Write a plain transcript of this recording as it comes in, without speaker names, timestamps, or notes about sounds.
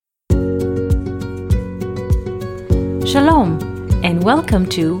Shalom, and welcome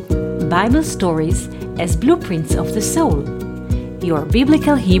to Bible Stories as Blueprints of the Soul, your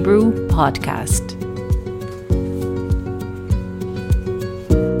Biblical Hebrew podcast.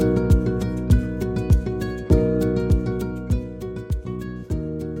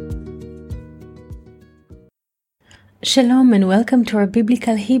 Shalom, and welcome to our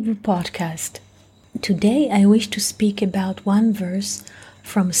Biblical Hebrew podcast. Today I wish to speak about one verse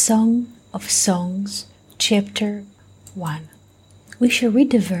from Song of Songs, chapter 1. We shall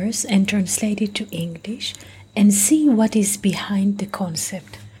read the verse and translate it to English and see what is behind the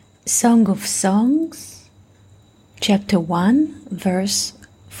concept. Song of Songs, chapter 1, verse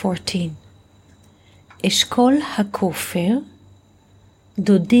 14. אשכול הכופר,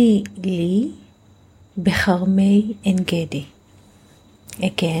 דודי לי, בכרמי עין גדי.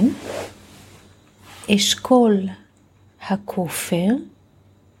 Again. אשכול הכופר,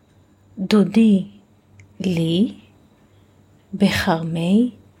 דודי לי,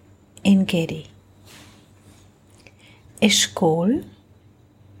 בכרמי עין גדי. אשכול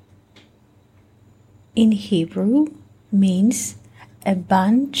in Hebrew means a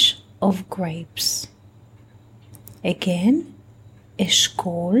bunch of grapes. Again,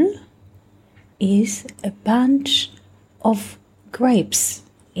 אשכול is a bunch of grapes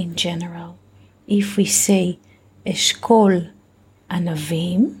in general. If we say אשכול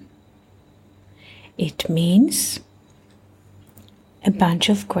ענבים, it means a bunch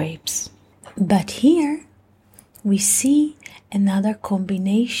of grapes. But here we see another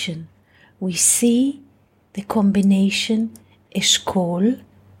combination. We see the combination אשכול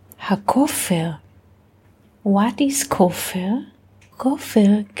הכופר. What is כופר?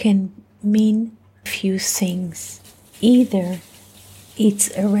 כופר can mean a few things. Either it's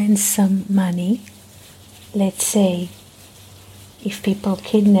a ransom money. Let's say if people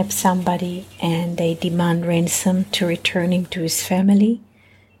kidnap somebody and they demand ransom to return him to his family,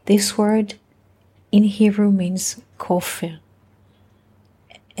 this word in Hebrew means kofir.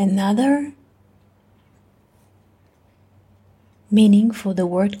 Another meaning for the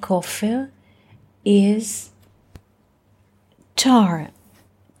word kofir is tar,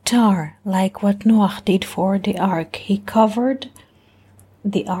 like what Noach did for the ark. He covered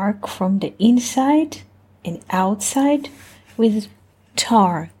the ark from the inside and outside with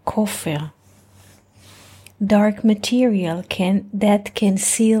tar, kofir, dark material that can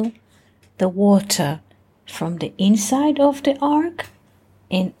seal the water from the inside of the ark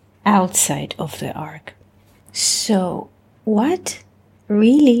and outside of the ark. So, what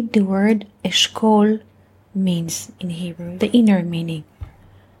really the word eshkol means in Hebrew? The inner meaning.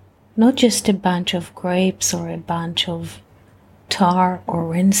 Not just a bunch of grapes or a bunch of tar or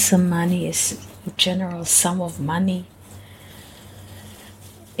ransom money, is a general sum of money.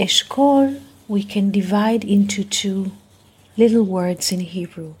 Eshkol we can divide into two little words in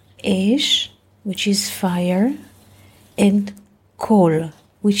Hebrew. Esh, which is fire, and kol,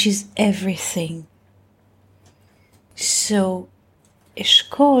 which is everything. So,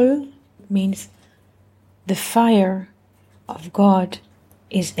 Eshkol means the fire of God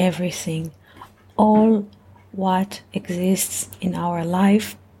is everything. All what exists in our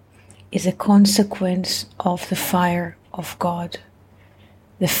life is a consequence of the fire of God.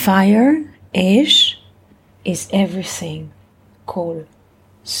 The fire, Esh, is everything, Kol.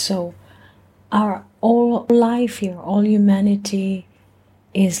 So our all life here, all humanity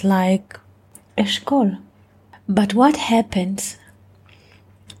is like Eshkol. But what happens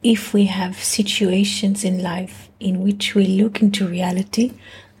if we have situations in life in which we look into reality?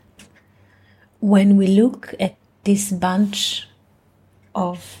 When we look at this bunch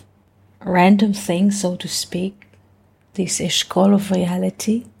of random things, so to speak, this eshkol of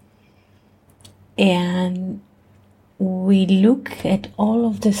reality, and we look at all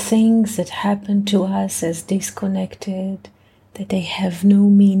of the things that happen to us as disconnected, that they have no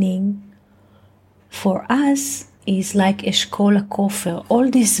meaning, for us is like eshkol hakofer. All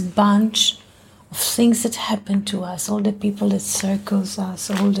this bunch of things that happen to us, all the people that circles us,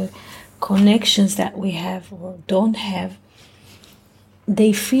 all the connections that we have or don't have,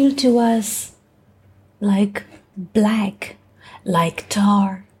 they feel to us like black, like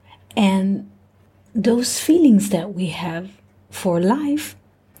tar, and those feelings that we have for life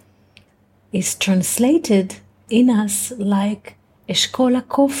is translated in us like eshkol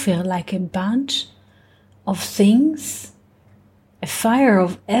hakofer, like a bunch of things, a fire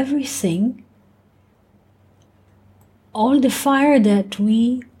of everything. All the fire that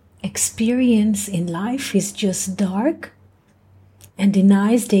we experience in life is just dark and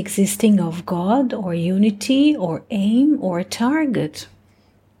denies the existing of God or unity or aim or target.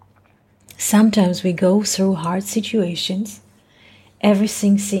 Sometimes we go through hard situations.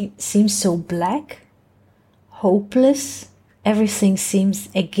 Everything seems so black, hopeless. Everything seems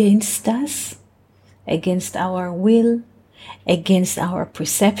against us, against our will, against our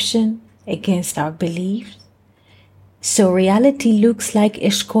perception, against our beliefs. So reality looks like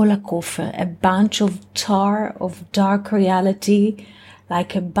Eshkol HaKofer, a bunch of tar, of dark reality,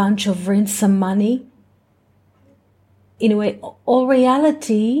 like a bunch of ransom money. In a way, all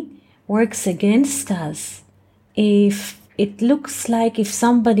reality works against us. If it looks like if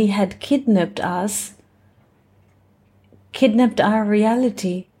somebody had kidnapped us, kidnapped our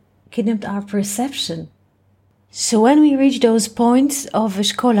reality, kidnapped our perception. So when we reach those points of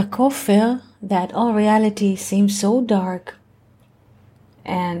Eshkol HaKofer, that all reality seems so dark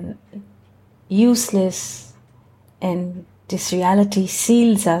and useless, and this reality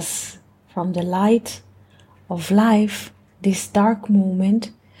seals us from the light of life, this dark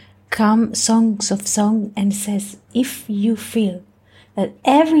moment, come Songs of Song and says, if you feel that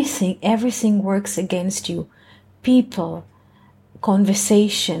everything works against you, people,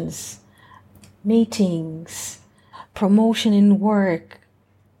 conversations, meetings, promotion in work,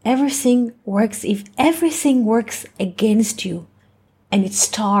 everything works. If everything works against you, and it's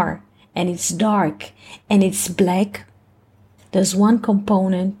tar, and it's dark, and it's black, there's one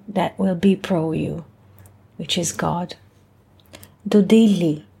component that will be pro you, which is God.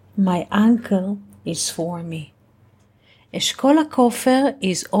 Dodili, my uncle, is for me. Eshkol HaKofer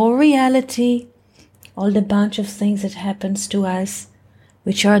is all reality, all the bunch of things that happens to us,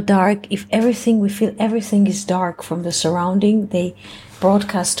 which are dark. If we feel everything is dark from the surrounding, they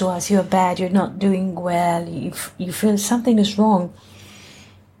broadcast to us, you're bad, you're not doing well, you feel something is wrong.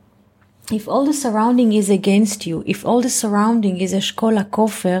 If all the surrounding is against you, if all the surrounding is Eshkol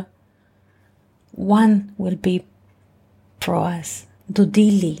HaKofer, one will be pro us.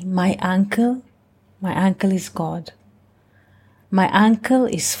 Dodili, my uncle is God. My uncle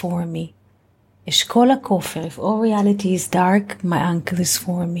is for me. Eshkol HaKofer, if all reality is dark, my uncle is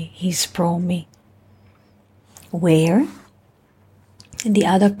for me. He's pro me. Where? And the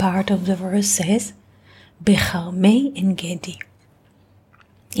other part of the verse says, Becharmei En Gedi,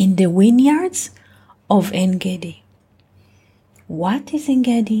 in the vineyards of En Gedi. What is En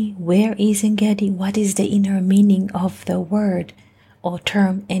Gedi? Where is En Gedi? What is the inner meaning of the word or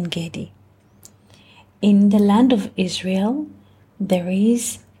term En Gedi? In the land of Israel, there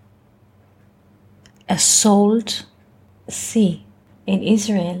is a salt sea. In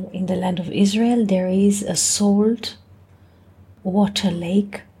Israel, in the land of Israel, there is a salt water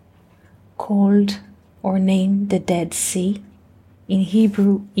lake called or named the Dead Sea. In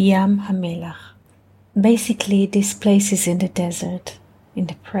Hebrew, Yam HaMelach. Basically, this place is in the desert, in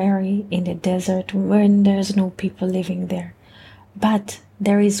the prairie, in the desert, when there's no people living there. But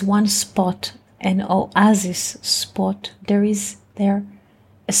there is one spot, an oasis spot. There is there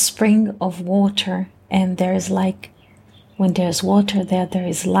a spring of water, and there's like, when there's water there, there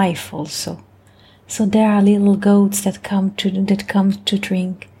is life also. So there are little goats that come to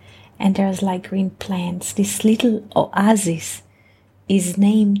drink, and there's like green plants. This little oasis is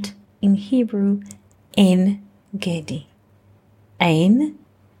named in Hebrew En Gedi. Ein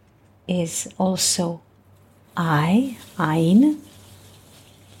is also Ein,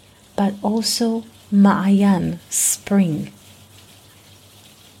 but also Ma'ayan, spring.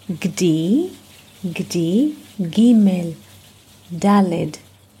 Gdi, Gimel, Daled,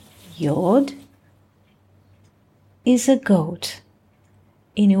 Yod is a goat.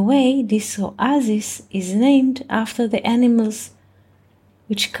 In a way, this oasis is named after the animals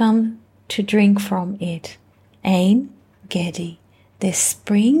which come to drink from it. Ein Gedi, the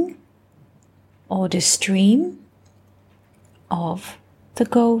spring or the stream of the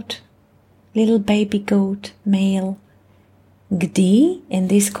goat, little baby goat, male. Gdi, in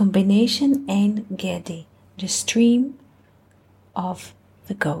this combination, Ein Gedi, the stream of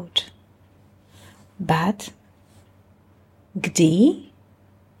the goat. But Gdi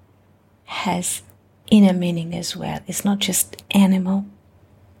has inner meaning as well. It's not just animal.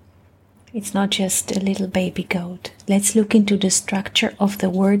 It's not just a little baby goat. Let's look into the structure of the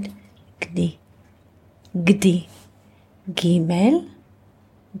word Gdi. Gdi. Gimel,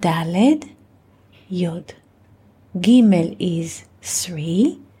 Daled, Yod. Gimel is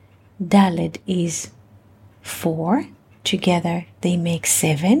 3, Daled is 4. Together they make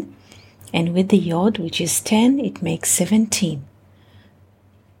 7. And with the Yod, which is 10, it makes 17.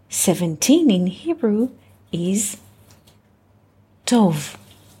 17 in Hebrew is Tov.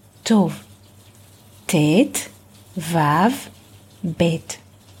 Tov. Tet, Vav, Bet.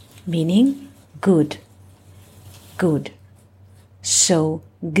 Meaning good. Good. So,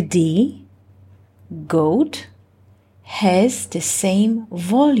 Gdi goat has the same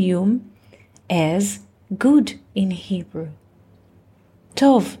volume as good in Hebrew.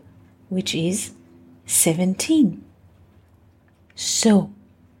 Tov, which is 17. So,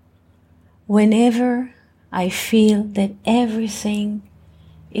 whenever I feel that everything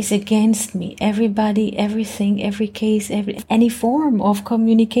is against me, everybody, everything, every case, any form of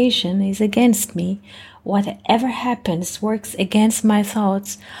communication is against me, whatever happens works against my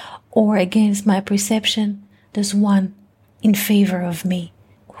thoughts or against my perception, there's one in favor of me,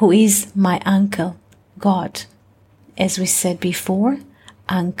 who is my uncle, God. As we said before,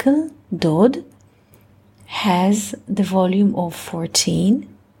 uncle, Dod, has the volume of 14,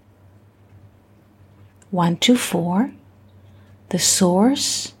 1 to 4. The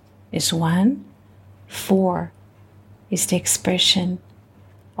source is 1. 4 is the expression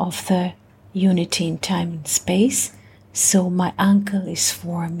of the unity in time and space. So my uncle is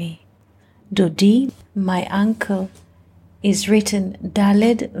for me. Dodi, my uncle, is written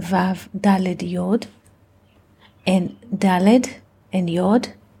Daled Vav Daled Yod, and Daled and Yod,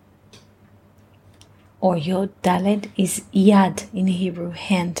 or Yod Daled, is Yad in Hebrew,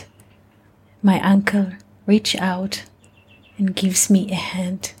 hand. My uncle reach out and gives me a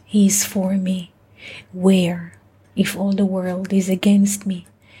hand. He is for me. Where, if all the world is against me?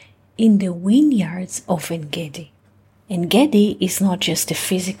 In the vineyards of En-Gedi. En-Gedi is not just a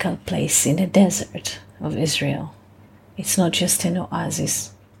physical place in the desert of Israel. It's not just an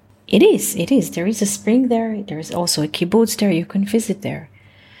oasis. It is. There is a spring there. There is also a kibbutz there. You can visit there.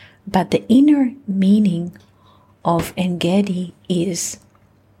 But the inner meaning of En-Gedi is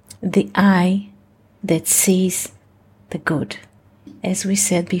the eye that sees the good. As we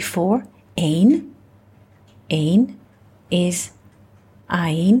said before, Ein is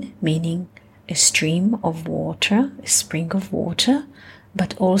Ain, meaning a stream of water, a spring of water,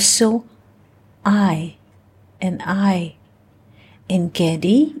 but also eye, an eye.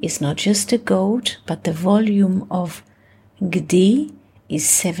 En-Gedi is not just a goat, but the volume of Gedi is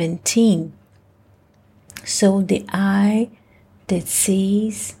 17. So the eye that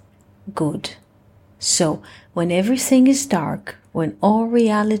sees good. So when everything is dark, when all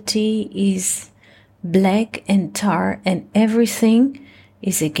reality is black and tar and everything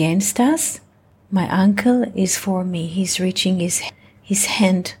is against us, my uncle is for me. He's reaching his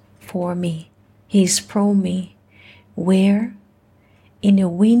hand for me. He's pro me. Where? In the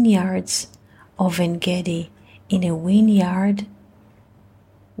vineyards of En-Gedi. In a vineyard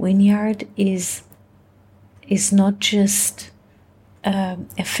is not just a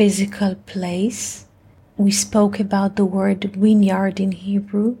physical place. We spoke about the word vineyard in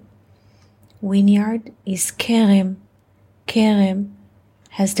Hebrew. Vineyard is kerem. Kerem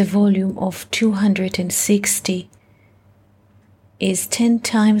has the volume of 260, is 10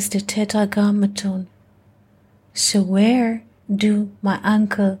 times the tetragrammaton. So where do my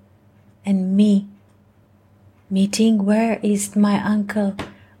uncle and me meeting? Where is my uncle?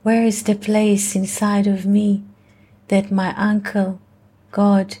 Where is the place inside of me that my uncle,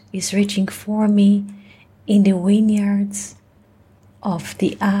 God, is reaching for me? In the vineyards of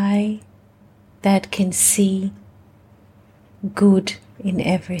the eye that can see good in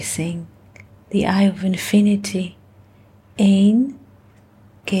everything, the eye of infinity,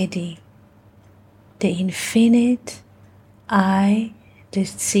 En-Gedi, the infinite eye that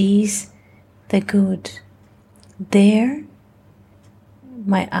sees the good. There,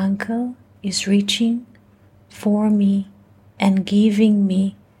 my uncle is reaching for me and giving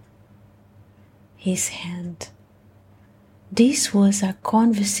me his hand. This was our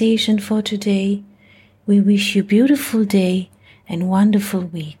conversation for today. We wish you a beautiful day and wonderful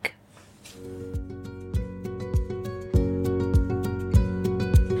week.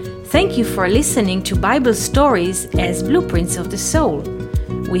 Thank you for listening to Bible Stories as Blueprints of the Soul.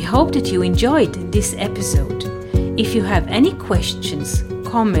 We hope that you enjoyed this episode. If you have any questions,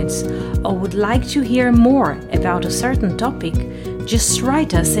 comments, or would like to hear more about a certain topic, just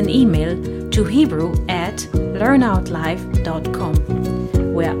write us an email to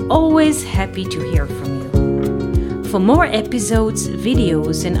hebrew@learnoutlive.com. We are always happy to hear from you. For more episodes,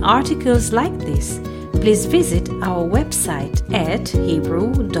 videos, and articles like this, please visit our website at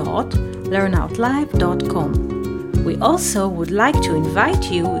hebrew.learnoutlive.com. We also would like to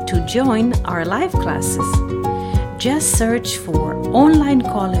invite you to join our live classes. Just search for Online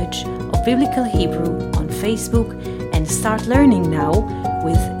College of Biblical Hebrew on Facebook and start learning now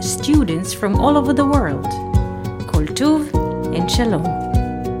with students from all over the world. Kol Tuv and Shalom.